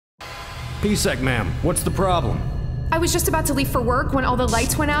PSEC, ma'am. What's the problem? I was just about to leave for work when all the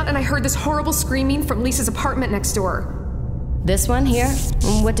lights went out and I heard this horrible screaming from Lisa's apartment next door. This one here?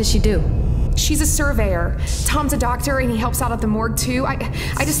 What does she do? She's a surveyor. Tom's a doctor and he helps out at the morgue too. I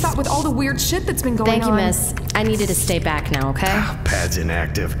just thought with all the weird shit that's been going on... Thank you, miss. I needed to stay back now, okay? Pad's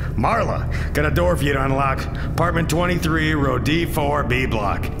inactive. Marla, got a door for you to unlock. Apartment 23, row D4, B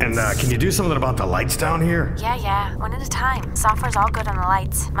block. And can you do something about the lights down here? Yeah, one at a time. Software's all good on the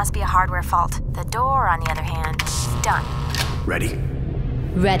lights. Must be a hardware fault. The door, on the other hand, done. Ready?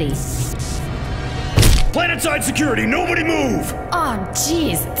 Ready. Planetside security, nobody move! Oh,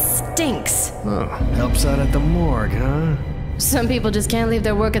 jeez, it stinks. Oh, helps out at the morgue, huh? Some people just can't leave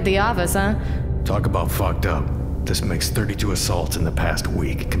their work at the office, huh? Talk about fucked up. This makes 32 assaults in the past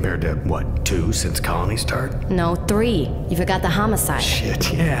week, compared to, what, 2 since colony start? No, 3. You forgot the homicide.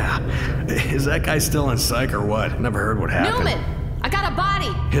 Shit, yeah. Is that guy still in psych or what? Never heard what happened. Newman! I got a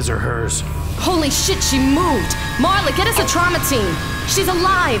body! His or hers? Holy shit, she moved! Marla, get us a trauma team! She's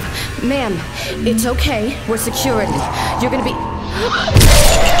alive! Ma'am, it's okay. We're security. You're gonna be...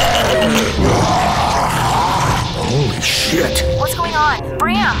 Holy shit! What's going on?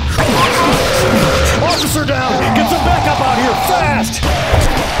 Bram! Officer down! Get some backup out here, fast!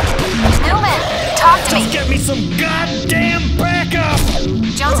 Newman, talk to me! Just get me some goddamn backup!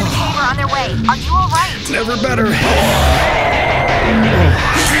 Jones and Kate are on their way. Are you alright? Never better.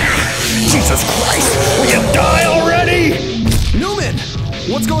 Jesus Christ! Will you die already? Newman!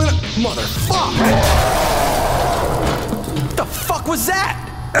 What's going on? Motherfuck! What the fuck was that?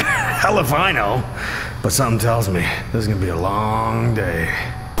 Hell if I know. But something tells me this is gonna be a long day.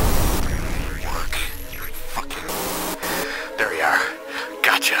 There you are.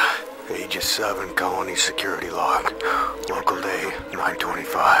 Gotcha. Aegis 7 colony security log. Local day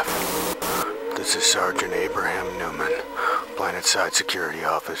 9:25. This is Sergeant Abraham Newman, Planetside Security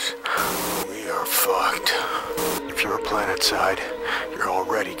Office. We are fucked. If you're a Planetside, you're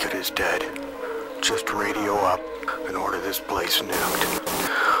already good as dead. Just radio up and order this place nuked.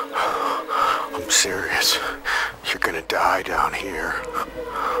 I'm serious. You're gonna die down here.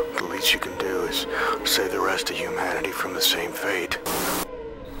 The least you can do is save the rest of humanity from the same fate.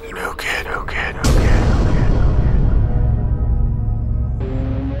 Nuke it, nuke it, nuke it.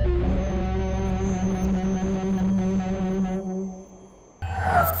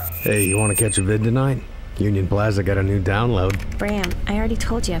 Hey, you want to catch a vid tonight? Union Plaza got a new download. Bram, I already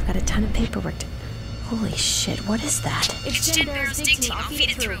told you I've got a ton of paperwork to... Holy shit, what is that? It's Jen Barrett's dig team. I'll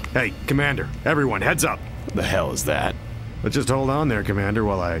feed it through. Hey, Commander, everyone, heads up. The hell is that? But just hold on there, Commander,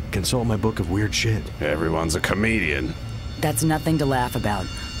 while I consult my book of weird shit. Everyone's a comedian. That's nothing to laugh about.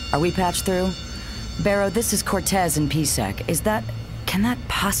 Are we patched through? Barrow, this is Cortez in PSEC. Is that... can that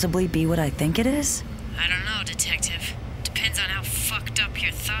possibly be what I think it is? I don't know, Detective. Depends on how fucked up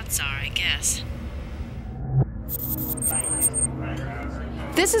your thoughts are, I guess.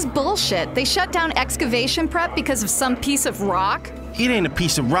 This is bullshit. They shut down excavation prep because of some piece of rock? It ain't a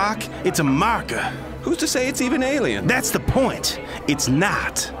piece of rock, it's a marker. Who's to say it's even alien? That's the point. It's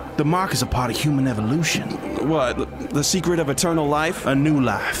not. The markers are part of human evolution. What? The secret of eternal life? A new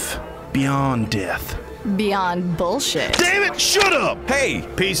life. Beyond death. Beyond bullshit. Damn it, shut up! Hey,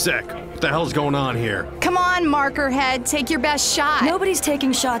 PSEC, what the hell's going on here? Come on, marker head, take your best shot. Nobody's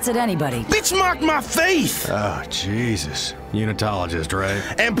taking shots at anybody. Bitch marked my faith! Oh, Jesus. Unitologist, right?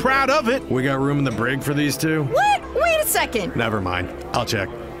 And proud of it. We got room in the brig for these two? What? Wait a second. Never mind. I'll check.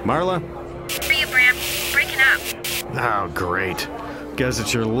 Marla? For you, Bram. Breaking up. Oh, great. Guess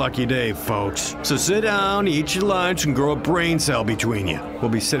it's your lucky day, folks. So sit down, eat your lunch, and grow a brain cell between you. We'll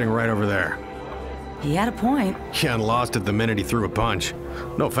be sitting right over there. He had a point. Yeah, and lost it the minute he threw a punch.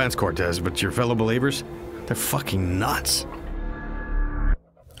 No offense, Cortez, but your fellow believers, they're fucking nuts.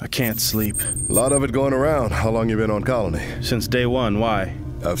 I can't sleep. A lot of it going around. How long you been on colony? Since day one, why?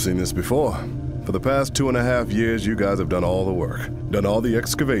 I've seen this before. For the past 2.5 years, you guys have done all the work. Done all the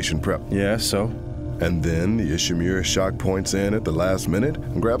excavation prep. Yeah, so? And then the Ishimura shock points in at the last minute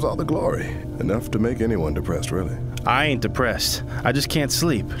and grabs all the glory. Enough to make anyone depressed, really. I ain't depressed. I just can't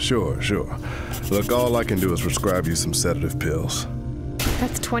sleep. Sure. Look, all I can do is prescribe you some sedative pills.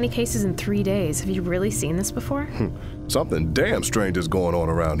 That's 20 cases in 3 days. Have you really seen this before? Something damn strange is going on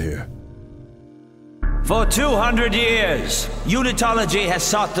around here. For 200 years, Unitology has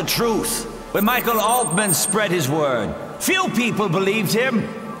sought the truth. When Michael Altman spread his word, few people believed him.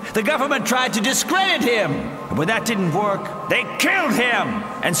 The government tried to discredit him. And when that didn't work, they killed him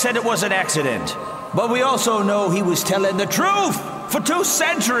and said it was an accident. But we also know he was telling the truth. For 2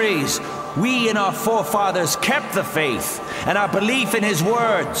 centuries, we and our forefathers kept the faith and our belief in his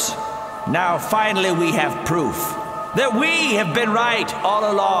words. Now finally we have proof that we have been right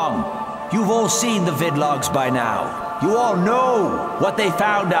all along. You've all seen the vidlogs by now. You all know what they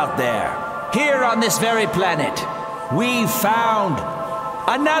found out there. Here on this very planet, we found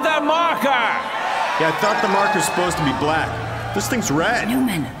another marker! Yeah, I thought the marker's supposed to be black. This thing's red.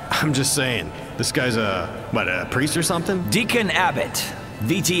 Newman. I'm just saying. This guy's a priest or something? Deacon Abbott,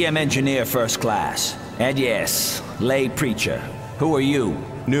 VTM engineer first class. And yes, lay preacher. Who are you?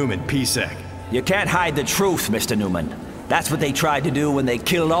 Newman, PSEC. You can't hide the truth, Mr. Newman. That's what they tried to do when they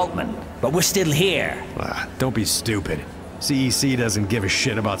killed Altman. But we're still here. Don't be stupid. CEC doesn't give a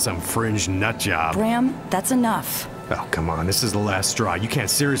shit about some fringe nut job. Bram, that's enough. Oh, come on, this is the last straw. You can't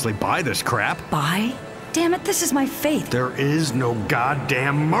seriously buy this crap. Buy? Damn it, this is my faith. There is no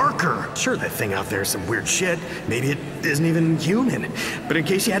goddamn marker. Sure, that thing out there is some weird shit. Maybe it isn't even human. But in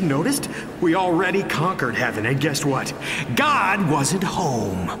case you hadn't noticed, we already conquered heaven, and guess what? God wasn't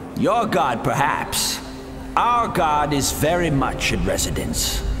home. Your God, perhaps. Our God is very much in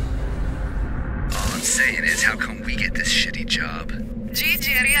residence. All I'm saying is, how come we get this shitty job? Gee,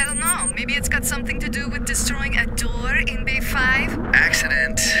 Jerry, I don't know. Maybe it's got something to do with destroying a door in Bay 5?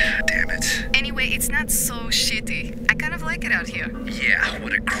 Accident. Damn it. Anyway, it's not so shitty. I kind of like it out here. Yeah,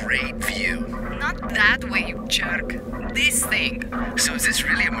 what a great view. Not that way, you jerk. This thing. So is this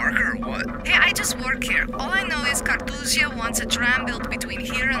really a marker or what? Hey, I just work here. All I know is Cartusia wants a tram built between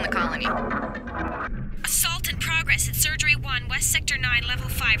here and the colony. Assault in progress at Surgery 1, West Sector 9, Level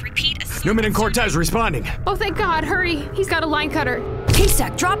 5. Repeat, assault. Newman and Cortez responding. Oh, thank God, hurry. He's got a line cutter.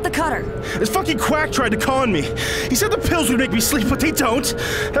 PSEC, drop the cutter. This fucking quack tried to con me. He said the pills would make me sleep, but they don't.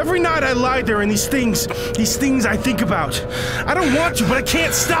 Every night I lie there and these things I think about. I don't want to, but I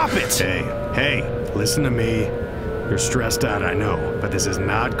can't stop it. Hey, listen to me. You're stressed out, I know, but this is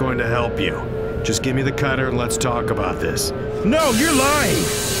not going to help you. Just give me the cutter and let's talk about this. No, you're lying.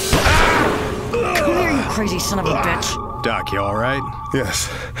 Come here, you crazy son of a bitch. Doc, you all right? Yes,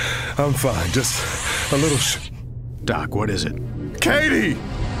 I'm fine. Just a little Doc, what is it? Katie!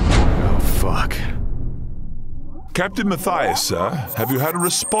 Oh, fuck. Captain Matthias, sir, have you had a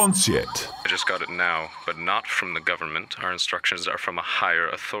response yet? I just got it now, but not from the government. Our instructions are from a higher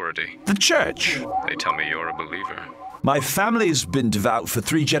authority. The church? They tell me you're a believer. My family's been devout for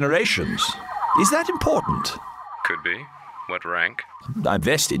 3 generations. Is that important? Could be. What rank? I'm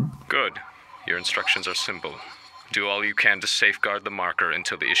vested. Good. Your instructions are simple. Do all you can to safeguard the marker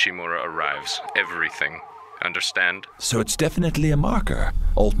until the Ishimura arrives. Everything. Understand? So it's definitely a marker.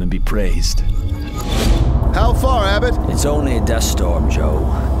 Altman be praised. How far, Abbott? It's only a dust storm, Joe.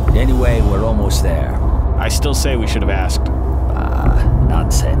 Anyway, we're almost there. I still say we should have asked.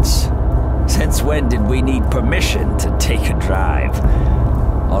 Nonsense. Since when did we need permission to take a drive?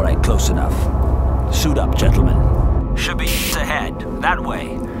 All right, close enough. Suit up, gentlemen. Should be ahead, that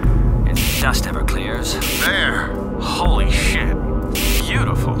way. If dust ever clears. There. Holy shit.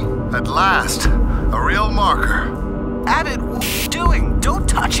 Beautiful. At last. A real marker. Abbott, what are you doing? Don't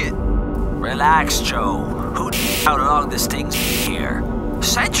touch it. Relax, Joe. Who how long this thing's been here?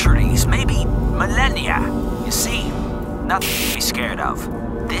 Centuries, maybe millennia. You see, nothing to be scared of.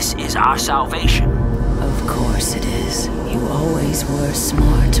 This is our salvation. Of course it is. You always were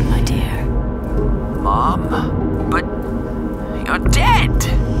smart, my dear. Mom? But you're dead.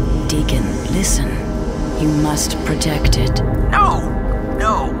 Deacon, listen. You must protect it.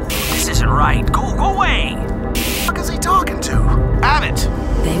 No, this isn't right. Go away. What the fuck is he talking to? Abbott.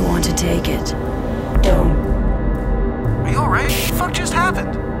 They want to take it. Don't. Are you alright? What the fuck just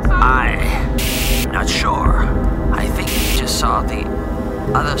happened? I'm not sure. I think we just saw the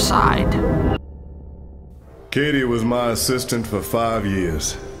other side. Katie was my assistant for 5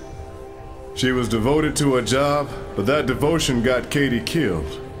 years. She was devoted to her job, but that devotion got Katie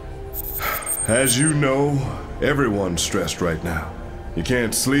killed. As you know, everyone's stressed right now. You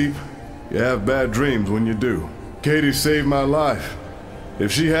can't sleep. You have bad dreams when you do. Katie saved my life.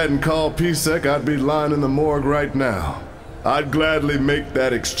 If she hadn't called PSEC, I'd be lying in the morgue right now. I'd gladly make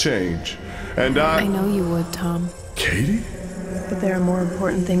that exchange. And I know you would, Tom. Katie? But there are more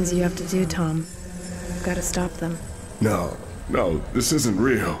important things you have to do, Tom. You've got to stop them. No, this isn't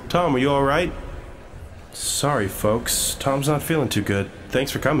real. Tom, are you all right? Sorry, folks. Tom's not feeling too good.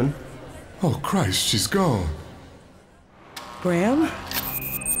 Thanks for coming. Oh, Christ, she's gone. Bram?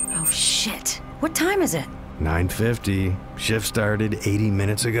 Oh, shit. What time is it? 9:50. Shift started 80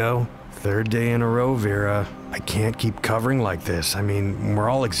 minutes ago. 3rd day in a row, Vera. I can't keep covering like this. I mean, we're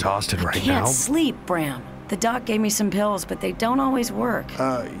all exhausted right now. I can't sleep, Bram. The doc gave me some pills, but they don't always work.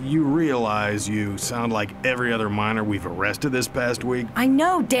 You realize you sound like every other miner we've arrested this past week? I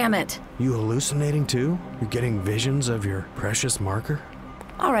know, damn it! You hallucinating too? You're getting visions of your precious marker?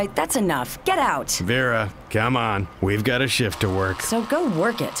 All right, that's enough. Get out. Vera, come on. We've got a shift to work. So go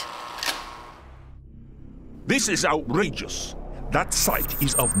work it. This is outrageous. That site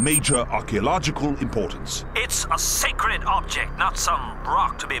is of major archaeological importance. It's a sacred object, not some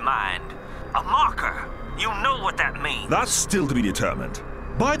rock to be mined. A marker. You know what that means. That's still to be determined.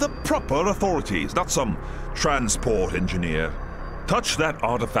 By the proper authorities, not some transport engineer. Touch that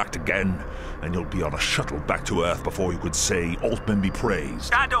artifact again, and you'll be on a shuttle back to Earth before you could say Altman be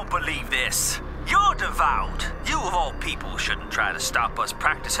praised. I don't believe this. You're devout. You of all people shouldn't try to stop us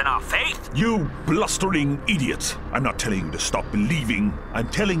practicing our faith. You blustering idiot. I'm not telling you to stop believing. I'm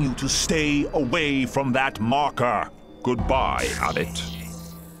telling you to stay away from that marker. Goodbye, Abbott.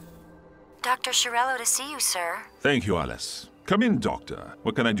 Dr. Shirello to see you, sir. Thank you, Alice. Come in, Doctor.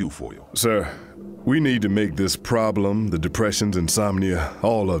 What can I do for you? Sir, we need to make this problem, the depressions, insomnia,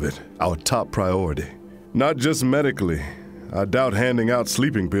 all of it, our top priority. Not just medically. I doubt handing out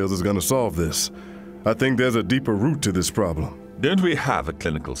sleeping pills is going to solve this. I think there's a deeper root to this problem. Don't we have a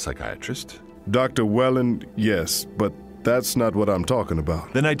clinical psychiatrist? Dr. Welland, yes, but that's not what I'm talking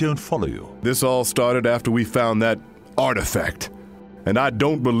about. Then I don't follow you. This all started after we found that artifact. And I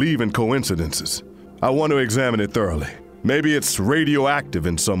don't believe in coincidences. I want to examine it thoroughly. Maybe it's radioactive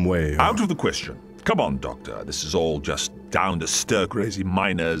in some way. Out of the question. Come on, Doctor. This is all just down to stir-crazy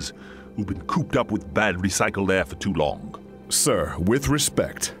miners who've been cooped up with bad recycled air for too long. Sir, with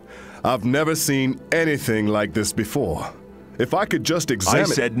respect, I've never seen anything like this before. If I could just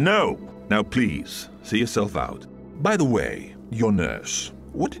examine... I said no! Now please, see yourself out. By the way, your nurse,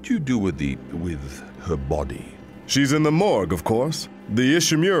 what did you do with her body? She's in the morgue, of course. The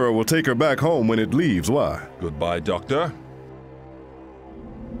Ishimura will take her back home when it leaves. Why? Goodbye, Doctor.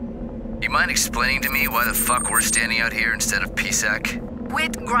 You mind explaining to me why the fuck we're standing out here instead of PSAC?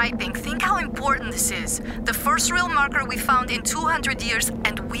 Quit griping. Think how important this is. The first real marker we found in 200 years,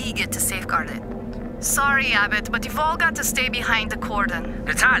 and we get to safeguard it. Sorry, Abbott, but you've all got to stay behind the cordon.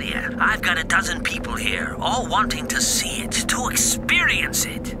 Natalia, I've got a dozen people here, all wanting to see it, to experience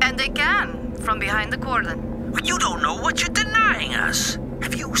it. And they can, from behind the cordon. But you don't know what you're denying us.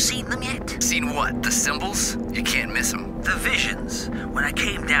 Have you seen them yet? Seen what? The symbols? You can't miss them. The visions. When I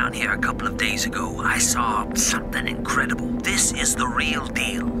came down here a couple of days ago, I saw something incredible. This is the real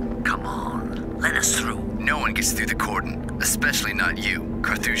deal. Come on, let us through. No one gets through the cordon, especially not you.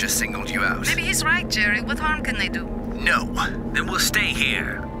 Carthusia singled you out. Maybe he's right, Jerry. What harm can they do? No. Then we'll stay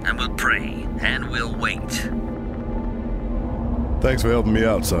here, and we'll pray, and we'll wait. Thanks for helping me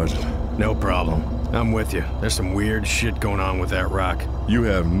out, Sergeant. No problem. I'm with you. There's some weird shit going on with that rock. You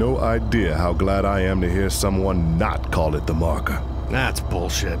have no idea how glad I am to hear someone not call it the marker. That's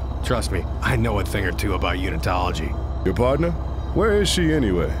bullshit. Trust me, I know a thing or two about unitology. Your partner? Where is she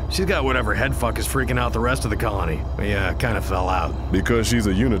anyway? She's got whatever headfuck is freaking out the rest of the colony. We kind of fell out. Because she's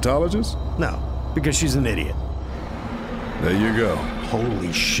a unitologist? No, because she's an idiot. There you go.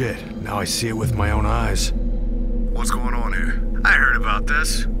 Holy shit. Now I see it with my own eyes. What's going on here? I heard about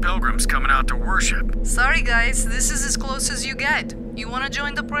this. Pilgrims coming out to worship. Sorry, guys. This is as close as you get. You want to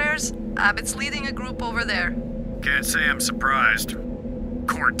join the prayers? Abbott's leading a group over there. Can't say I'm surprised.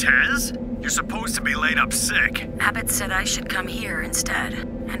 Cortez? You're supposed to be laid up sick. Abbott said I should come here instead,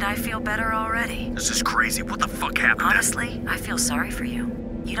 and I feel better already. This is crazy. What the fuck happened? Honestly, I feel sorry for you.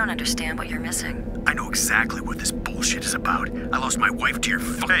 You don't understand what you're missing. I know exactly what this bullshit is about. I lost my wife to your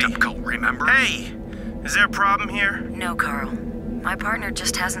fucked up cult, remember? Hey! Is there a problem here? No, Carl. My partner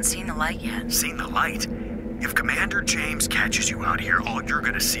just hasn't seen the light yet. Seen the light? If Commander James catches you out here, all you're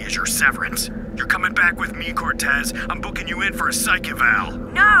gonna see is your severance. You're coming back with me, Cortez. I'm booking you in for a psych eval.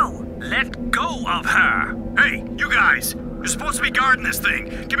 No! Let go of her! Hey, you guys! You're supposed to be guarding this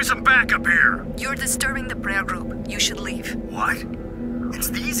thing. Give me some backup here. You're disturbing the prayer group. You should leave. What? It's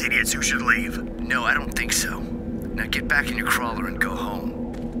these idiots who should leave. No, I don't think so. Now get back in your crawler and go home.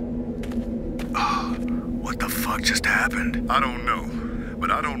 What the fuck just happened? I don't know,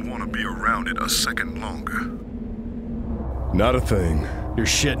 but I don't want to be around it a second longer. Not a thing. You're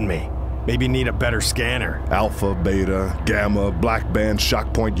shitting me. Maybe you need a better scanner. Alpha, beta, gamma, black band,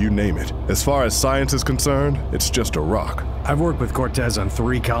 shock point, you name it. As far as science is concerned, it's just a rock. I've worked with Cortez on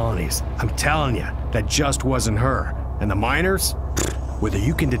 3 colonies. I'm telling you, that just wasn't her. And the miners? Whether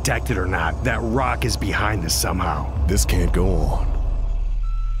you can detect it or not, that rock is behind this somehow. This can't go on.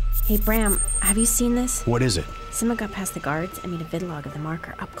 Hey, Bram, have you seen this? What is it? Someone got past the guards and made a vidlog of the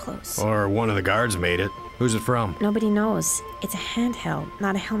marker up close. Or one of the guards made it. Who's it from? Nobody knows. It's a handheld,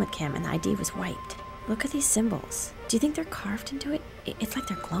 not a helmet cam, and the ID was wiped. Look at these symbols. Do you think they're carved into it? It's like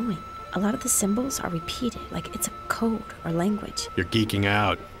they're glowing. A lot of the symbols are repeated, like it's a code or language. You're geeking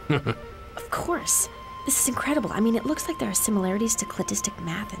out. Of course. This is incredible. I mean, it looks like there are similarities to cladistic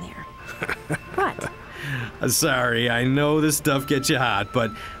math in there. What? Sorry, I know this stuff gets you hot,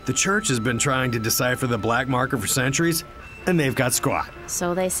 but the church has been trying to decipher the black marker for centuries, and they've got squat.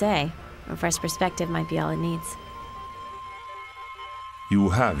 So they say. A fresh perspective might be all it needs. You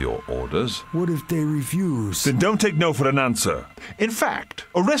have your orders. What if they refuse? Then don't take no for an answer. In fact,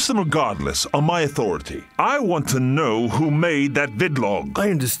 arrest them regardless on my authority. I want to know who made that vidlog. I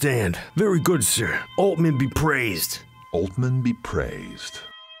understand. Very good, sir. Altman be praised. Altman be praised.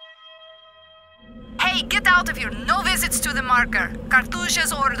 Hey, get out of here! No visits to the marker.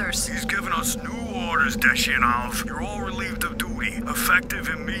 Cartouche's orders. He's given us new orders, Deshinov. You're all relieved of duty, effective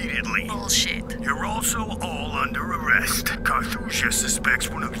immediately. Bullshit. You're also all under arrest. Cartouche suspects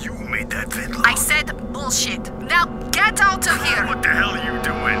one of you made that vidlog. I said bullshit. Now get out of here! What the hell are you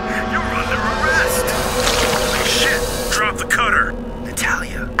doing? You're under arrest! Holy shit! Drop the cutter!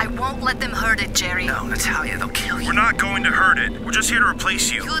 Natalia. I won't let them hurt it, Jerry. No, Natalia, they'll kill you. We're not going to hurt it. We're just here to replace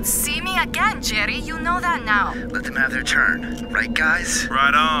you. You'd see me again, Jerry. You know that now. Let them have their turn. Right, guys?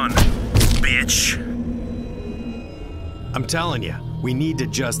 Right on, bitch. I'm telling you, we need to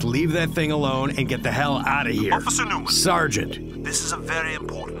just leave that thing alone and get the hell out of here. Officer Newman. Sergeant. This is a very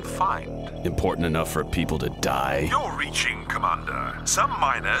important find. Important enough for people to die. You're reaching, Commander. Some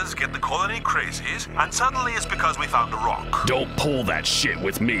miners get the colony crazies, and suddenly it's because we found a rock. Don't pull that shit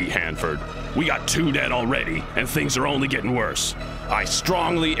with me, Hanford. We got 2 dead already, and things are only getting worse. I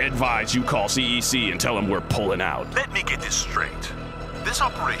strongly advise you call CEC and tell them we're pulling out. Let me get this straight. This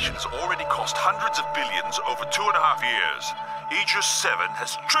operation has already cost hundreds of billions over 2.5 years. Aegis 7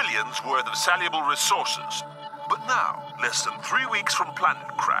 has trillions worth of saleable resources. But now, less than 3 weeks from planet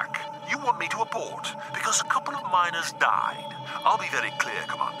crack, you want me to abort because a couple of miners died. I'll be very clear,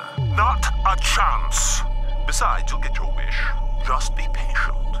 Commander. Not a chance. Besides, you'll get your wish. Just be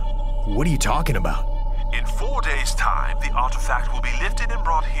patient. What are you talking about? In 4 days' time, the artifact will be lifted and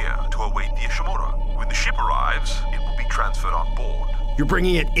brought here to await the Ishimura. When the ship arrives, it will be transferred on board. You're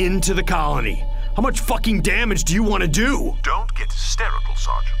bringing it into the colony. How much fucking damage do you want to do? Don't get hysterical,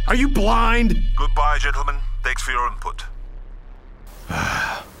 Sergeant. Are you blind? Goodbye, gentlemen. Thanks for your input.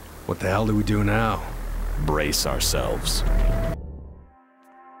 What the hell do we do now? Brace ourselves.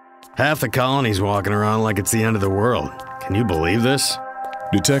 Half the colony's walking around like it's the end of the world. Can you believe this?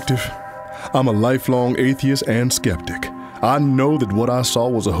 Detective, I'm a lifelong atheist and skeptic. I know that what I saw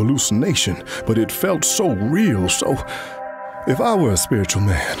was a hallucination, but it felt so real, so... If I were a spiritual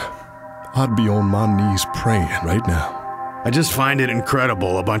man, I'd be on my knees praying right now. I just find it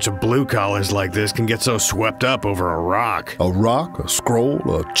incredible a bunch of blue-collars like this can get so swept up over a rock. A rock, a scroll,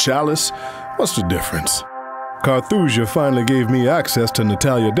 a chalice? What's the difference? Carthusia finally gave me access to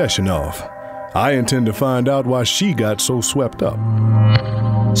Natalia Deshinov. I intend to find out why she got so swept up.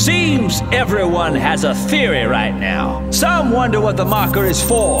 Seems everyone has a theory right now. Some wonder what the marker is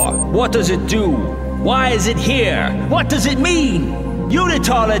for. What does it do? Why is it here? What does it mean?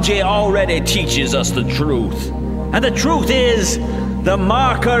 Unitology already teaches us the truth. And the truth is, the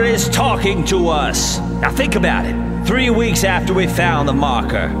marker is talking to us. Now think about it. 3 weeks after we found the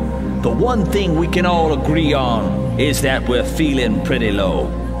marker, the one thing we can all agree on is that we're feeling pretty low.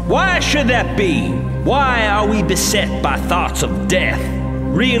 Why should that be? Why are we beset by thoughts of death?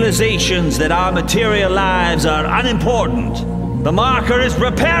 Realizations that our material lives are unimportant. The marker is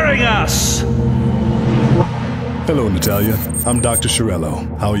preparing us. Hello, Natalia. I'm Dr.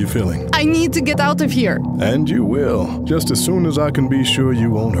 Shirello. How are you feeling? I need to get out of here. And you will, just as soon as I can be sure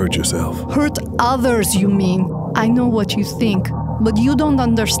you won't hurt yourself. Hurt others, you mean? I know what you think, but you don't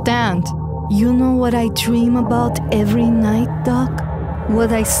understand. You know what I dream about every night, Doc?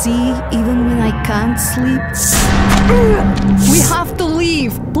 What I see even when I can't sleep? We have to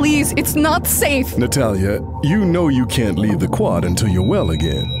leave. Please, it's not safe. Natalia, you know you can't leave the quad until you're well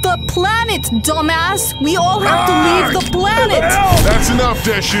again. The planet, dumbass! We all have to leave the planet! That's enough,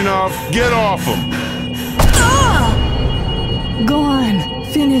 Deshinov. Get off him. Go on,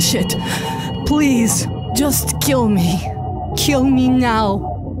 finish it. Please, just kill me. Kill me now.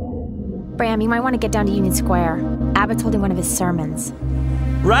 Bram, you might want to get down to Union Square. Abbott told in one of his sermons.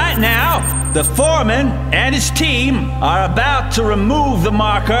 Right now, the foreman and his team are about to remove the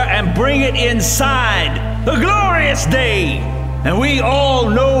marker and bring it inside. A glorious day! And we all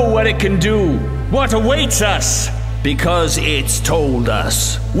know what it can do, what awaits us, because it's told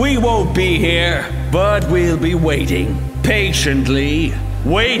us. We won't be here, but we'll be waiting, patiently,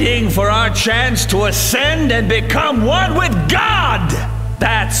 waiting for our chance to ascend and become one with God!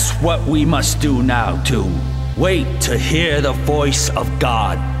 That's what we must do now, too. Wait to hear the voice of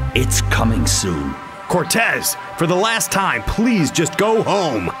God. It's coming soon. Cortez, for the last time, please just go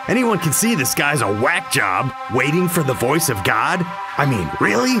home. Anyone can see this guy's a whack job, waiting for the voice of God. I mean,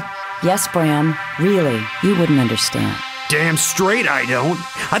 really? Yes, Bram, really, you wouldn't understand. Damn straight I don't.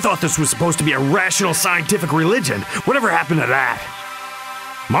 I thought this was supposed to be a rational scientific religion. Whatever happened to that?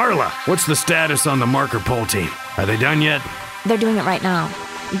 Marla, what's the status on the marker poll team? Are they done yet? They're doing it right now.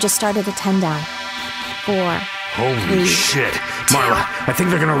 You just started a 10 down. 4. Holy shit. Marla, I think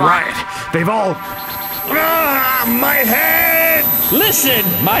they're gonna riot. They've all... Ah, my head! Listen,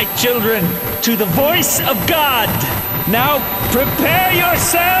 my children, to the voice of God. Now prepare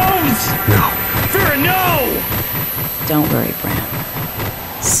yourselves! No. Vera, no! Don't worry,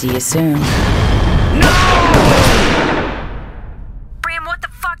 Bram. See you soon. Bram, what the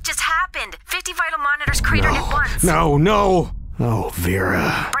fuck just happened? 50 vital monitors cratered at once. No. Oh,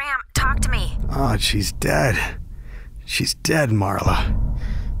 Vera. Bram, talk to me. Oh, she's dead. She's dead, Marla.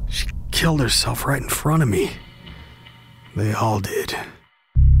 She killed herself right in front of me. They all did.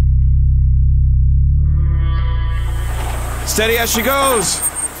 Steady as she goes.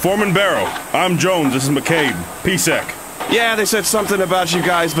 Foreman Barrow. I'm Jones. This is McCabe. PSEC. Yeah, they said something about you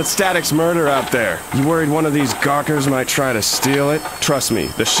guys, but Static's murder out there. You worried one of these gawkers might try to steal it? Trust me,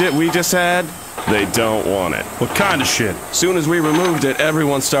 the shit we just had, they don't want it. What kind of shit? Soon as we removed it,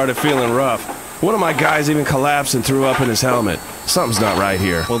 everyone started feeling rough. One of my guys even collapsed and threw up in his helmet. Something's not right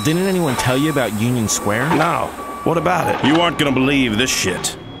here. Well, didn't anyone tell you about Union Square? No. What about it? You aren't gonna believe this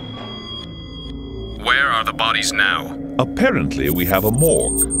shit. Where are the bodies now? Apparently, we have a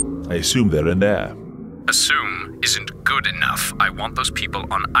morgue. I assume they're in there. Assume isn't good enough. I want those people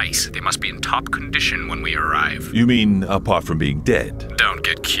on ice. They must be in top condition when we arrive. You mean apart from being dead? Don't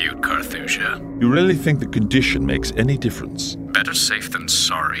get cute, Carthusia. You really think the condition makes any difference? Better safe than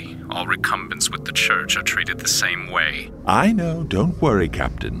sorry. All recumbents with the church are treated the same way. I know. Don't worry,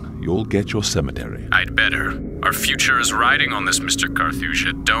 Captain. You'll get your cemetery. I'd better. Our future is riding on this, Mr.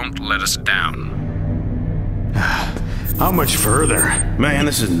 Carthusia. Don't let us down. How much further? Man,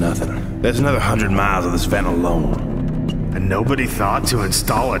 this is nothing. There's another 100 miles of this vent alone. And nobody thought to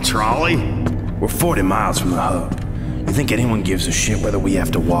install a trolley? We're 40 miles from the hub. You think anyone gives a shit whether we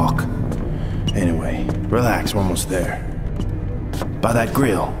have to walk? Anyway, relax, we're almost there. By that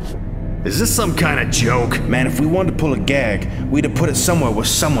grill. Is this some kind of joke? Man, if we wanted to pull a gag, we'd have put it somewhere where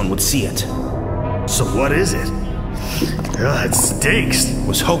someone would see it. So what is it? Ugh, it stinks.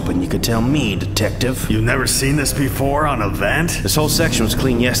 Was hoping you could tell me, detective. You've never seen this before on a vent? This whole section was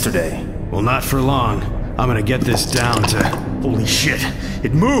clean yesterday. Well, not for long. I'm gonna get this down to... Holy shit!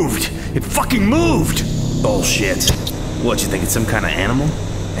 It moved! It fucking moved! Bullshit. What, you think it's some kind of animal?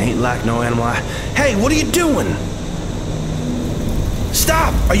 Ain't like no animal. Hey, what are you doing?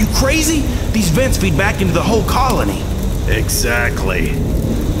 Stop! Are you crazy? These vents feed back into the whole colony. Exactly.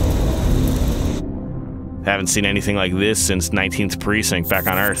 Haven't seen anything like this since 19th Precinct back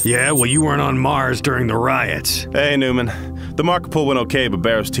on Earth. Yeah, well, you weren't on Mars during the riots. Hey, Newman. The marker pull went okay, but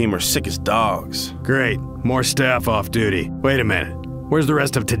Barrow's team are sick as dogs. Great. More staff off duty. Wait a minute. Where's the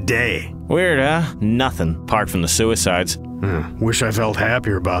rest of today? Weird, huh? Nothing, apart from the suicides. Wish I felt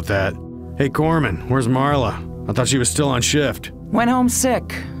happier about that. Hey, Corman, where's Marla? I thought she was still on shift. Went home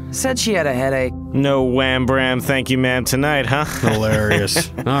sick. Said she had a headache. No wham bram thank you ma'am tonight, huh? Hilarious.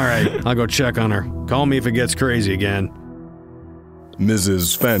 Alright, I'll go check on her. Call me if it gets crazy again.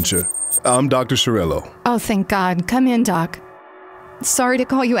 Mrs. Fancher, I'm Dr. Chiarello. Oh, thank God. Come in, Doc. Sorry to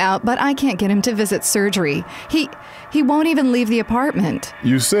call you out, but I can't get him to visit surgery. He won't even leave the apartment.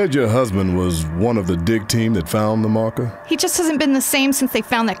 You said your husband was one of the dig team that found the marker? He just hasn't been the same since they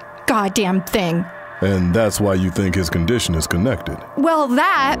found that goddamn thing. And that's why you think his condition is connected? Well,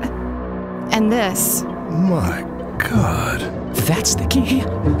 that... and this. My God. That's the key.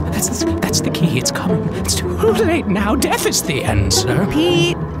 That's the key. It's coming. It's too late now. Death is the answer.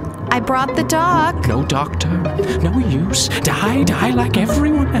 Pete, I brought the doc. No doctor. No use. Die like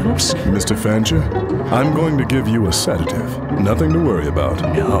everyone else. Mr. Fancher, I'm going to give you a sedative. Nothing to worry about.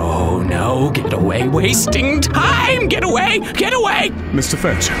 No. Get away. Wasting time. Get away. Get away. Mr.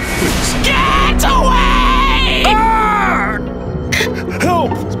 Fancher, please. Get away!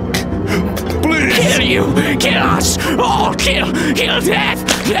 Help! Please! Kill you! Kill us! All kill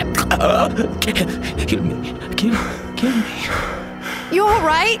death! Kill me. Kill me. You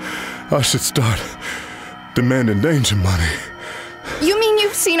alright? I should start demanding danger money. You mean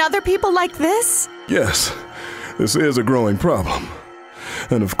you've seen other people like this? Yes, this is a growing problem.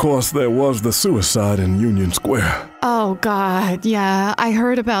 And of course, there was the suicide in Union Square. Oh, God, yeah, I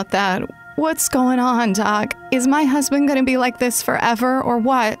heard about that. What's going on, Doc? Is my husband gonna be like this forever, or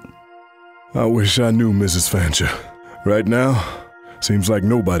what? I wish I knew, Mrs. Fancher. Right now, seems like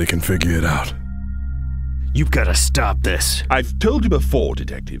nobody can figure it out. You've got to stop this. I've told you before,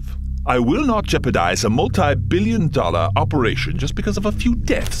 Detective. I will not jeopardize a multi-billion-dollar operation just because of a few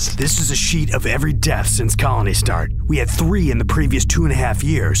deaths. This is a sheet of every death since colony start. We had 3 in the previous 2.5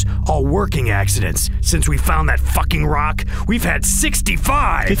 years, all working accidents. Since we found that fucking rock, we've had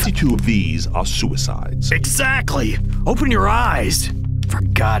 65! 52 of these are suicides. Exactly! Open your eyes! For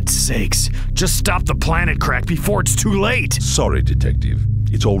God's sakes, just stop the planet crack before it's too late! Sorry, Detective.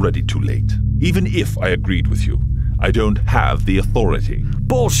 It's already too late. Even if I agreed with you, I don't have the authority.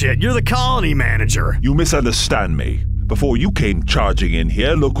 Bullshit, you're the colony manager. You misunderstand me. Before you came charging in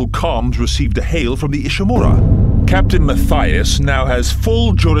here, local comms received a hail from the Ishimura. Captain Matthias now has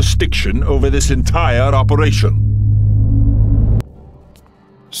full jurisdiction over this entire operation.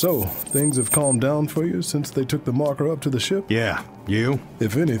 So, things have calmed down for you since they took the marker up to the ship? Yeah, you?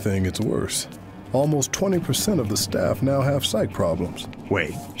 If anything, it's worse. Almost 20% of the staff now have psych problems.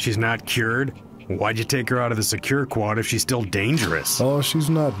 Wait, she's not cured? Why'd you take her out of the secure quad if she's still dangerous? Oh, she's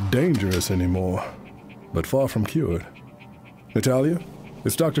not dangerous anymore, but far from cured. Natalia,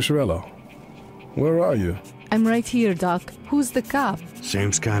 it's Dr. Shirello. Where are you? I'm right here, Doc. Who's the cop?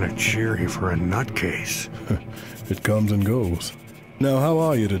 Seems kind of cheery for a nutcase. It comes and goes. Now, how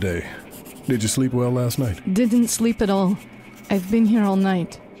are you today? Did you sleep well last night? Didn't sleep at all. I've been here all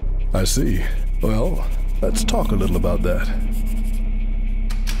night. I see. Well, let's talk a little about that.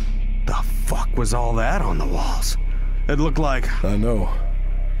 The fuck was all that on the walls? It looked like... I know.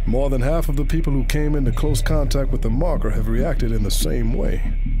 More than half of the people who came into close contact with the marker have reacted in the same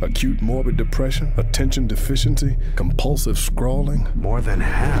way. Acute morbid depression, attention deficiency, compulsive scrawling. More than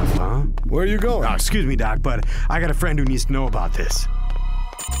half, huh? Where are you going? Oh, excuse me, Doc, but I got a friend who needs to know about this.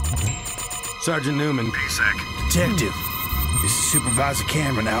 Sergeant Newman, PSEC. Detective, this is Supervisor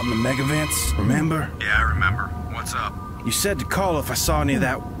Cameron out in the mega vents, remember? Yeah, I remember. What's up? You said to call if I saw any of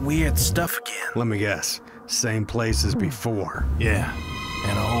that weird stuff again. Let me guess. Same place as before. Yeah,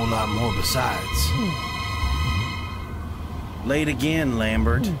 and a whole lot more besides. Late again,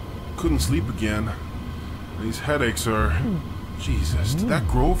 Lambert. Couldn't sleep again. These headaches are... Jesus, did that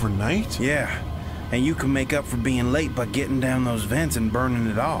grow overnight? Yeah, and you can make up for being late by getting down those vents and burning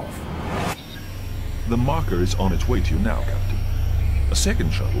it off. The marker is on its way to you now, Captain. A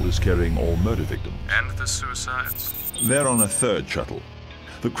second shuttle is carrying all murder victims. And the suicides? They're on a third shuttle.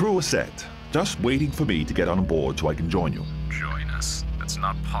 The crew is set, just waiting for me to get on board so I can join you. Join us? That's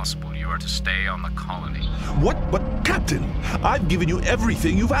not possible. You are to stay on the colony. What? But, Captain, I've given you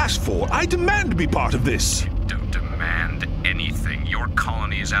everything you've asked for. I demand to be part of this. You don't demand anything. Your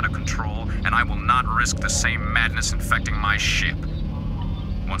colony is out of control, and I will not risk the same madness infecting my ship.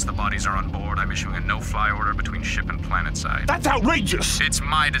 Once the bodies are on board, I'm issuing a no-fly order between ship and planetside. That's outrageous! It's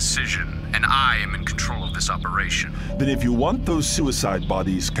my decision, and I am in control of this operation. Then if you want those suicide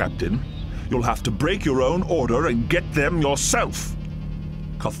bodies, Captain, you'll have to break your own order and get them yourself.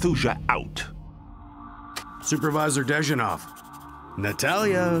 Carthusia out. Supervisor Dezhinov.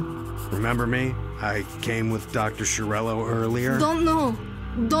 Natalia. Remember me? I came with Dr. Shirello earlier. Don't know.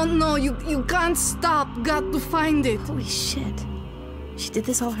 Don't know. You can't stop. Got to find it. Holy shit. She did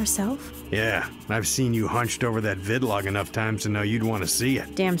this all herself? Yeah, I've seen you hunched over that vidlog enough times to know you'd want to see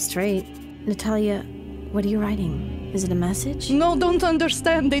it. Damn straight. Natalia, what are you writing? Is it a message? No, don't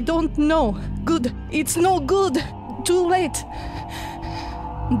understand. They don't know. Good. It's no good. Too late.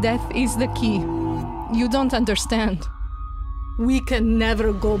 Death is the key. You don't understand. We can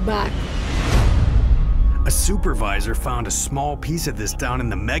never go back. A supervisor found a small piece of this down in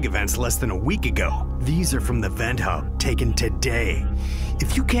the megavents less than a week ago. These are from the vent hub, taken today.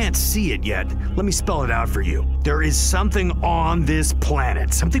 If you can't see it yet, let me spell it out for you. There is something on this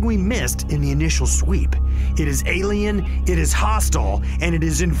planet, something we missed in the initial sweep. It is alien, it is hostile, and it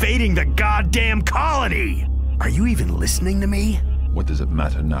is invading the goddamn colony! Are you even listening to me? What does it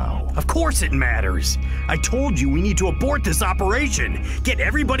matter now? Of course it matters! I told you we need to abort this operation! Get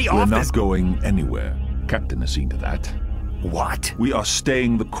everybody off this— We're not going anywhere. Captain has seen to that. What? We are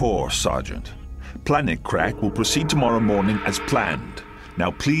staying the course, Sergeant. Planet Crack will proceed tomorrow morning as planned.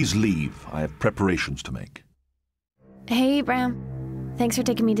 Now please leave. I have preparations to make. Hey, Bram. Thanks for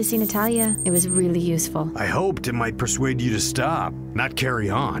taking me to see Natalia. It was really useful. I hoped it might persuade you to stop, not carry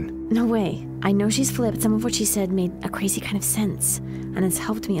on. No way. I know she's flipped. Some of what she said made a crazy kind of sense, and it's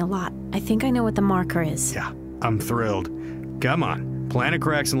helped me a lot. I think I know what the marker is. Yeah, I'm thrilled. Come on. Planet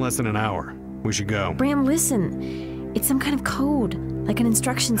Crack's in less than an hour. We should go. Bram, listen. It's some kind of code, like an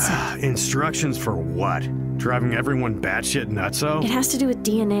instruction set. Instructions for what? Driving everyone batshit nutso? It has to do with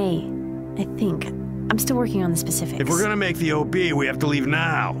DNA, I think. I'm still working on the specifics. If we're gonna make the OB, we have to leave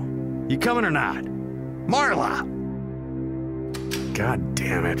now. You coming or not? Marla! God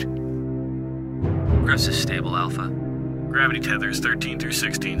damn it. Progress is stable, Alpha. Gravity tethers 13 through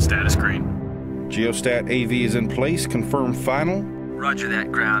 16, status green. Geostat AV is in place, confirm final. Roger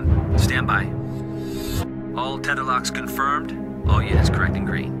that, ground. Stand by. All tether locks confirmed. All units correct and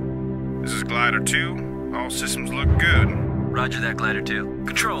green. This is Glider 2. All systems look good. Roger that, Glider 2.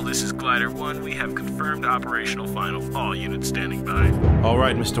 Control, this is Glider 1. We have confirmed operational final. All units standing by. All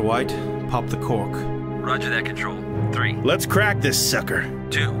right, Mr. White. Pop the cork. Roger that, Control. 3. Let's crack this sucker.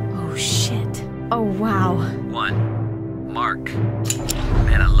 2. Oh, shit. Oh, wow. 1. Mark.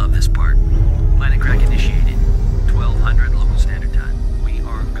 Man, I love this part. Planet crack initiated. 1200 local standard time. We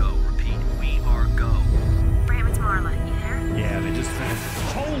are go. Repeat, we are go. Bram, it's Marla. You there? Yeah, they just finished.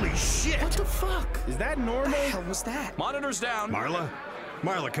 Holy shit! What the fuck? Is that normal? What the hell was that? Monitors down. Marla?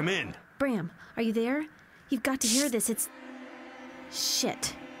 Marla, come in. Bram, are you there? You've got to hear this. It's...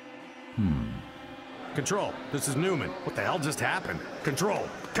 shit. Control, this is Newman. What the hell just happened? Control,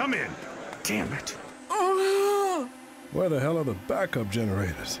 come in. Damn it. Where the hell are the backup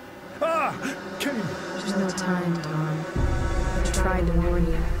generators? There's no time, Tom. I tried to warn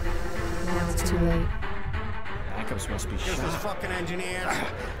you. Now it's too late. Backups must be shot. fucking engineer.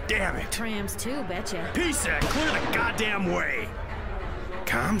 Damn it. Trams too, betcha. PSEC, clear the goddamn way.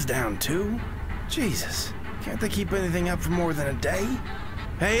 Comms down too? Jesus. Can't they keep anything up for more than a day?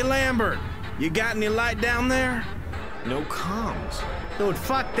 Hey, Lambert. You got any light down there? No comms. Dude,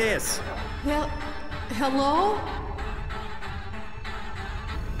 fuck this. Well, hello?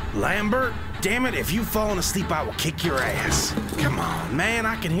 Lambert? Damn it, if you've fallen asleep, I will kick your ass. Come on, man,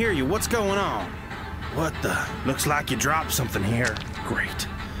 I can hear you. What's going on? What the? Looks like you dropped something here. Great.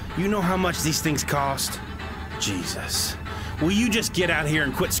 You know how much these things cost? Jesus. Will you just get out here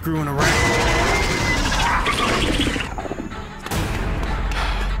and quit screwing around?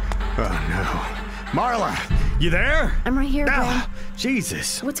 Oh, no. Marla, you there? I'm right here, Bram.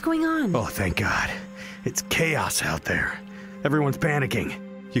 Jesus. What's going on? Oh, thank God. It's chaos out there. Everyone's panicking.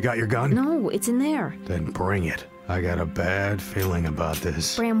 You got your gun? No, it's in there. Then bring it. I got a bad feeling about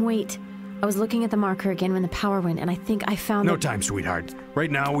this. Bram, wait. I was looking at the marker again when the power went, and I think I found No time, sweetheart. Right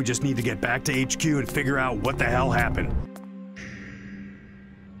now, we just need to get back to HQ and figure out what the hell happened.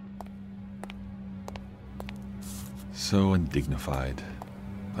 So undignified.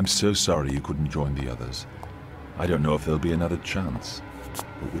 I'm so sorry you couldn't join the others. I don't know if there'll be another chance,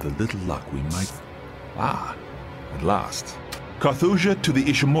 but with a little luck we might... Ah, at last. Carthusia to the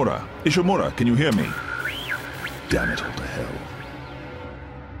Ishimura. Ishimura, can you hear me? Damn it all to hell.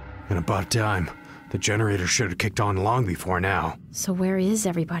 And about time. The generator should have kicked on long before now. So where is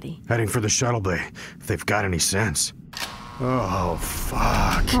everybody? Heading for the shuttle bay, if they've got any sense. Oh,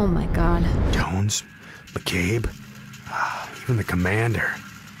 fuck. Oh my God. Jones, McCabe, even the commander.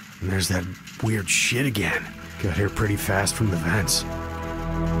 And there's that weird shit again. Got here pretty fast from the vents.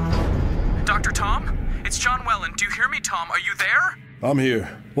 Dr. Tom? It's John Welland. Do you hear me, Tom? Are you there? I'm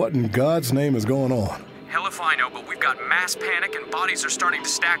here. What in God's name is going on? Hell if I know, but we've got mass panic and bodies are starting to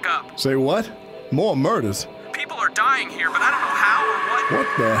stack up. Say what? More murders? People are dying here, but I don't know how or what.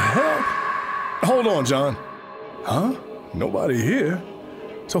 What the hell? Hold on, John. Huh? Nobody here.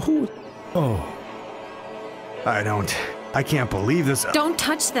 So who... Oh. I can't believe this. Don't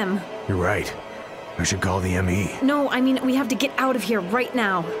touch them. You're right. I should call the ME. No, I mean, we have to get out of here right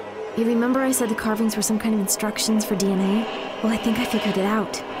now. You remember I said the carvings were some kind of instructions for DNA? Well, I think I figured it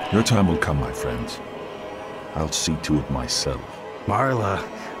out. Your time will come, my friends. I'll see to it myself. Marla,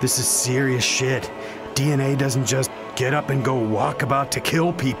 this is serious shit. DNA doesn't just get up and go walk about to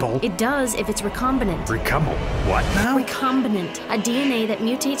kill people. It does if it's recombinant. What now? Recombinant. A DNA that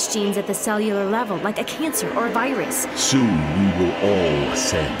mutates genes at the cellular level, like a cancer or a virus. Soon we will all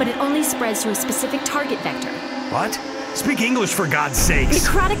ascend. But it only spreads to a specific target vector. What? Speak English, for God's sakes!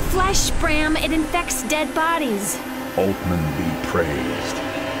 Necrotic flesh, Bram. It infects dead bodies. Altman be praised.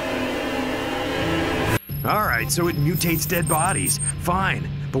 Alright, so it mutates dead bodies. Fine.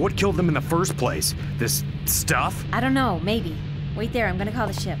 But what killed them in the first place? This stuff? I don't know, maybe. Wait there, I'm gonna call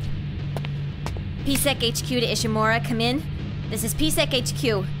the ship. PSEC HQ to Ishimura, come in. This is PSEC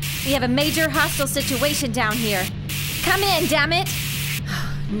HQ. We have a major hostile situation down here. Come in, damn it!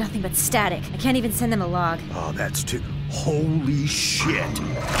 Nothing but static. I can't even send them a log. Oh, that's too... Holy shit.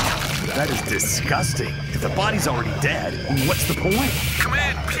 That is disgusting. If the body's already dead, what's the point? Come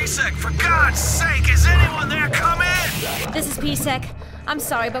in, PSEC, for God's sake! Is anyone there? Come in! This is PSEC. I'm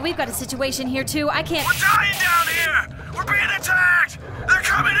sorry, but we've got a situation here too. I can't... We're dying down here! We're being attacked! They're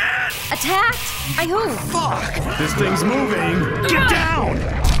coming in! Attacked? By who? Fuck! This thing's moving! Get down!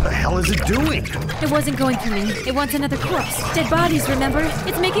 The hell is it doing? It wasn't going for me. It wants another corpse. Dead bodies, remember?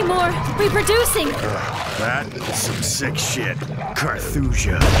 It's making more. Reproducing. That is some sick shit.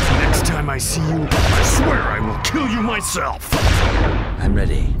 Carthusia, next time I see you, I swear I will kill you myself. I'm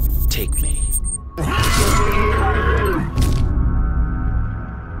ready. Take me.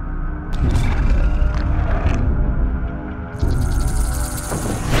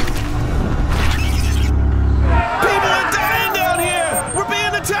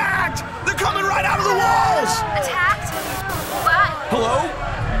 Attacked? What? Hello?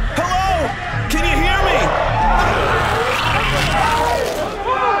 Hello? Can you hear me?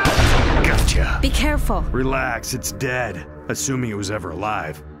 Gotcha. Be careful. Relax, it's dead. Assuming it was ever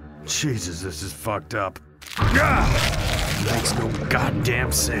alive. Jesus, this is fucked up. Ah! Makes no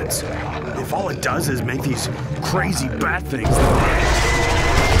goddamn sense. If all it does is make these crazy bat things.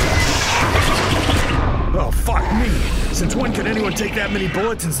 Oh, fuck me. Since when could anyone take that many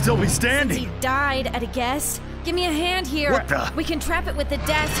bullets and still be standing? Since he died, I'd guess. Give me a hand here. What the? We can trap it with the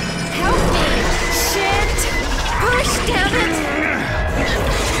desk. Help me! Shit! Push, damn it!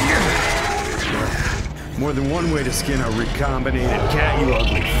 More than one way to skin a recombinated cat, you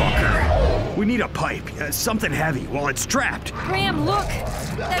ugly fucker. We need a pipe, something heavy, while it's trapped. Graham, look!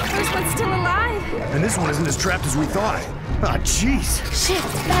 That first one's still alive. And this one isn't as trapped as we thought. Ah, jeez. Shit,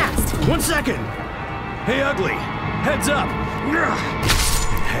 fast. 1 second. Hey, ugly. Heads up.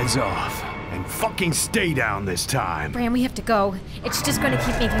 Heads off. And fucking stay down this time. Graham, we have to go. It's just going to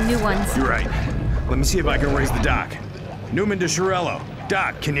keep making new ones. You're right. Let me see if I can raise the dock. Newman to Shirello.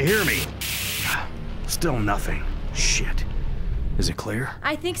 Doc, can you hear me? Still nothing. Shit. Is it clear?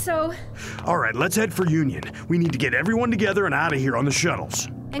 I think so. All right, let's head for Union. We need to get everyone together and out of here on the shuttles.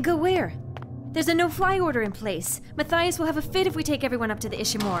 And go where? There's a no-fly order in place. Matthias will have a fit if we take everyone up to the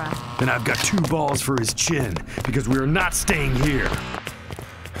Ishimura. Then I've got 2 balls for his chin, because we are not staying here.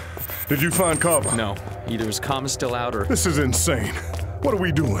 Did you find Carver? No. Either his comm is still out or... This is insane. What are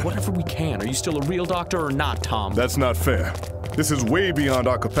we doing? Whatever we can. Are you still a real doctor or not, Tom? That's not fair. This is way beyond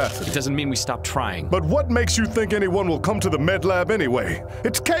our capacity. It doesn't mean we stop trying. But what makes you think anyone will come to the med lab anyway?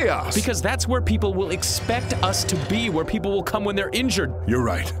 It's chaos! Because that's where people will expect us to be, where people will come when they're injured. You're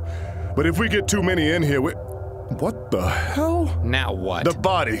right. But if we get too many in here, what the hell? Now what? The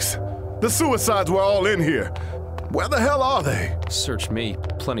bodies. The suicides were all in here. Where the hell are they? Search me.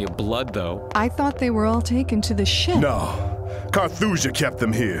 Plenty of blood, though. I thought they were all taken to the ship. No. Carthusia kept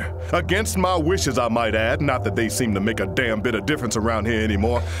them here. Against my wishes, I might add. Not that they seem to make a damn bit of difference around here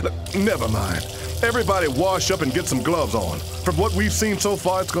anymore. Never mind. Everybody wash up and get some gloves on. From what we've seen so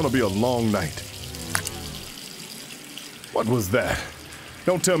far, it's gonna be a long night. What was that?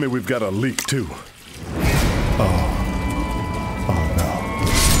 Don't tell me we've got a leak, too.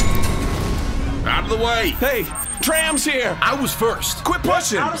 Out of the way! Hey, Tram's here! I was first. Quit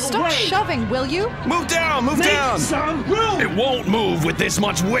pushing! Stop shoving, will you? Move down, move down! Some room! It won't move with this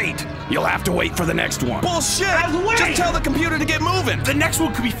much weight. You'll have to wait for the next one. Bullshit! Just tell the computer to get moving! The next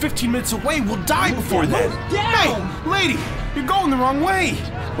one could be 15 minutes away. We'll die before then. Hey, lady, you're going the wrong way.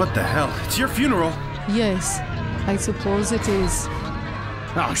 What the hell? It's your funeral. Yes, I suppose it is.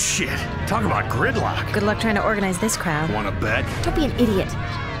 Oh, shit. Talk about gridlock. Good luck trying to organize this crowd. Wanna bet? Don't be an idiot.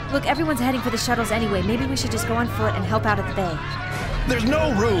 Look, everyone's heading for the shuttles anyway. Maybe we should just go on foot and help out at the bay. There's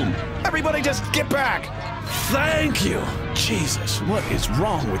no room. Everybody just get back. Thank you. Jesus, what is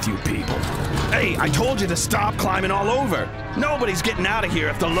wrong with you people? Hey, I told you to stop climbing all over. Nobody's getting out of here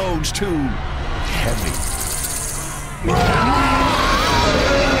if the load's too heavy.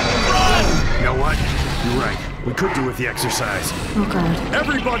 You know what? You're right. We could do with the exercise. Oh, God.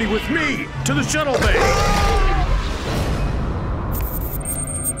 Everybody with me! To the shuttle bay!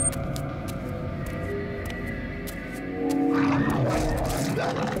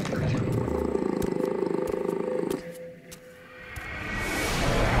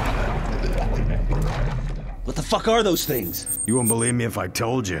 What the fuck are those things? You won't believe me if I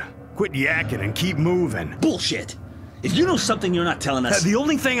told you. Quit yakking and keep moving. Bullshit! If you know something you're not telling us... The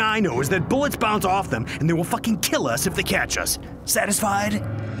only thing I know is that bullets bounce off them, and they will fucking kill us if they catch us. Satisfied?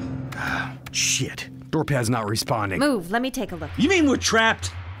 Shit. Door pad's not responding. Move, let me take a look. You mean we're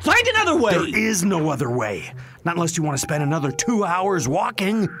trapped? Find another way! There is no other way. Not unless you want to spend another 2 hours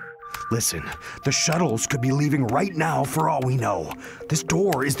walking. Listen, the shuttles could be leaving right now for all we know. This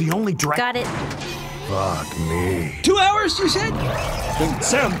door is the only direct... Got it. Fuck me. 2 hours, you said? Doesn't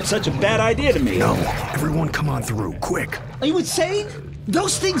sound such a bad idea to me. No. Everyone come on through, quick. Are you insane?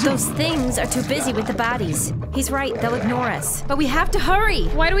 Those things are too busy with the bodies. He's right, they'll ignore us. But we have to hurry.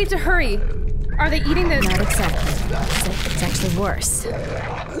 Why do we have to hurry? Are they eating the... Not exactly. It's actually worse.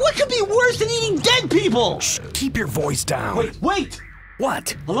 What could be worse than eating dead people? Shh, keep your voice down. Wait!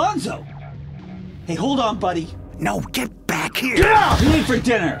 What? Alonzo! Hey, hold on, buddy. No, get back here! Get out! Leave for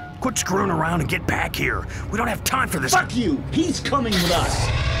dinner! Quit screwing around and get back here. We don't have time for this. Fuck you! He's coming with us!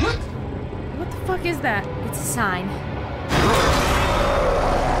 What the fuck is that? It's a sign.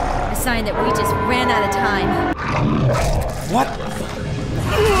 A sign that we just ran out of time. What?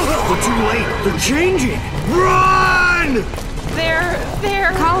 We're too late. They're changing. Run! They're...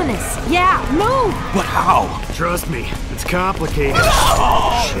 Colonists. Yeah, move! But how? Trust me, it's complicated.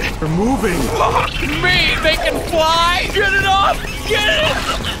 Oh, shit, they're moving. Fuck me! They can fly! Get it off! Get it!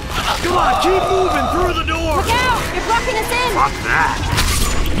 Come on, keep moving through the door. Look out! You're blocking us in! Fuck that.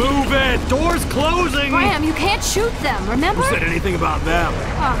 Move it! Door's closing! Graham, you can't shoot them, remember? Who said anything about them?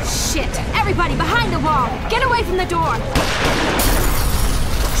 Oh, shit. Everybody, behind the wall! Get away from the door!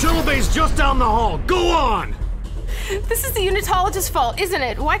 Shuttle bay's just down the hall. Go on! This is the unitologist's fault, isn't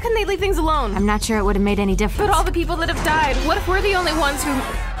it? Why couldn't they leave things alone? I'm not sure it would have made any difference. But all the people that have died, what if we're the only ones who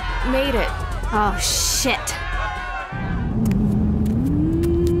made it? Oh, shit.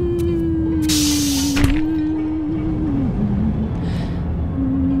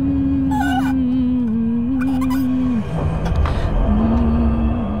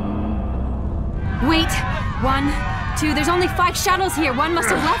 Wait. 1, 2, there's only 5 shuttles here. One must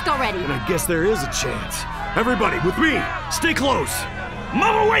have left already. And I guess there is a chance. Everybody, with me! Stay close!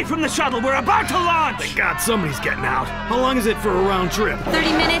 Move away from the shuttle! We're about to launch! Thank God somebody's getting out. How long is it for a round trip?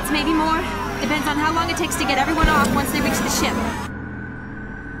 30 minutes, maybe more. Depends on how long it takes to get everyone off once they reach the ship.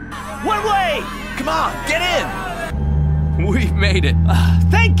 One way! Come on, get in! We've made it.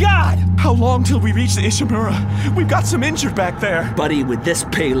 Thank God! How long till we reach the Ishimura? We've got some injured back there. Buddy, with this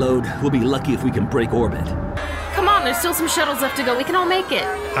payload, we'll be lucky if we can break orbit. Come on, there's still some shuttles left to go. We can all make it.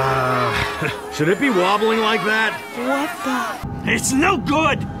 Should it be wobbling like that? What the? It's no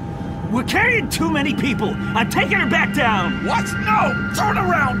good! We're carrying too many people. I'm taking her back down. What? No! Turn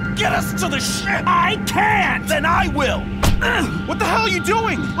around! Get us to the ship! I can't! Then I will! What the hell are you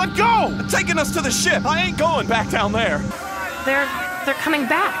doing? Let go! Taking us to the ship. I ain't going back down there. They're coming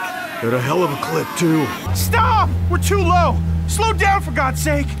back. At a hell of a clip, too. Stop! We're too low! Slow down, for God's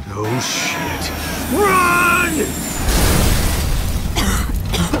sake! Oh, shit. Run!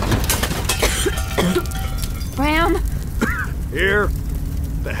 Graham? Here.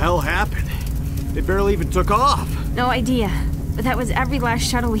 The hell happened? They barely even took off. No idea. But that was every last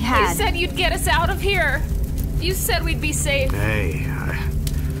shuttle we had. You said you'd get us out of here. You said we'd be safe. Hey,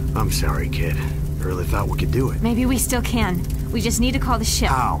 I'm sorry, kid. I really thought we could do it. Maybe we still can. We just need to call the ship.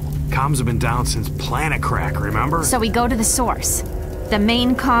 How? Comms have been down since Planet Crack, remember? So we go to the source. The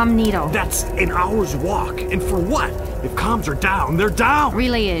main comm needle. That's an hour's walk. And for what? If comms are down, they're down!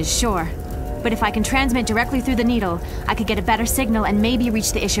 Relay is, sure. But if I can transmit directly through the needle, I could get a better signal and maybe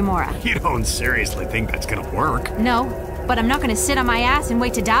reach the Ishimura. You don't seriously think that's gonna work? No, but I'm not gonna sit on my ass and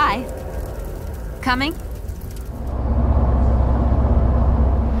wait to die. Coming?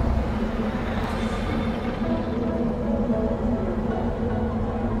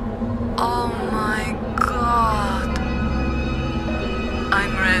 Oh my God.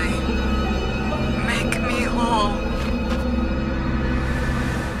 I'm ready. Make me whole.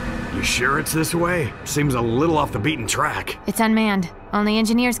 You sure it's this way? Seems a little off the beaten track. It's unmanned. Only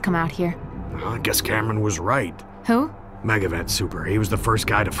engineers come out here. Well, I guess Cameron was right. Who? Megavet Super. He was the first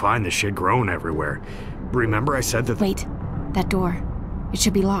guy to find the shit growing everywhere. Remember I said that— Wait. That door. It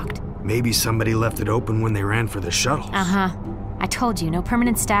should be locked. Maybe somebody left it open when they ran for the shuttles. Uh-huh. I told you, no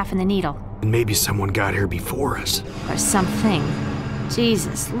permanent staff in the needle. And maybe someone got here before us. Or something.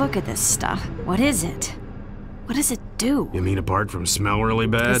 Jesus, look at this stuff. What is it? What does it do? You mean apart from smell really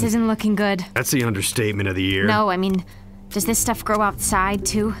bad? This isn't looking good. That's the understatement of the year. No, I mean, does this stuff grow outside,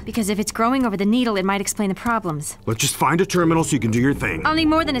 too? Because if it's growing over the needle, it might explain the problems. Let's just find a terminal so you can do your thing. I'll need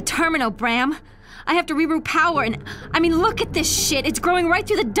more than a terminal, Bram. I have to reroute power and... I mean, look at this shit. It's growing right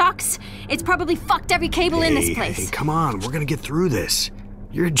through the ducts. It's probably fucked every cable in this place. Hey, come on. We're gonna get through this.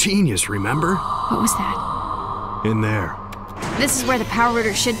 You're a genius, remember? What was that? In there. This is where the power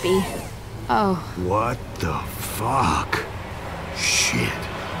router should be. Oh. What the fuck? Shit.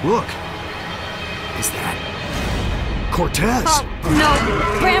 Look. Is that Cortez? Oh, no.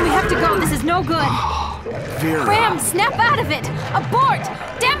 Bram, we have to go. This is no good. Vera. Bram, snap out of it. Abort.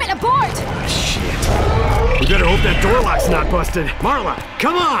 Damn it, abort. Shit. We better hope that door lock's not busted. Marla,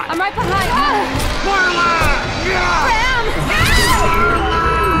 come on. I'm right behind. Marla! Bram!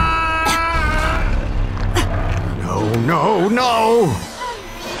 No, no, no!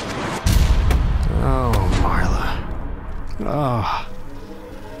 Oh, Marla. Oh.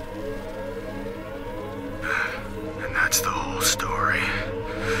 And that's the whole story.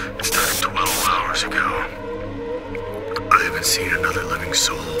 It started 12 hours ago. I haven't seen another living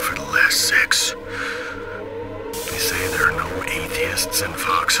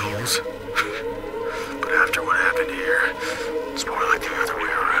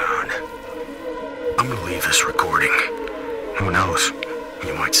this recording. Who knows?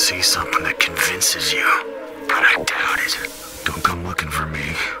 You might see something that convinces you. But I doubt it. Don't come looking for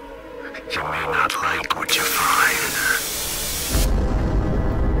me. You may not like what you find.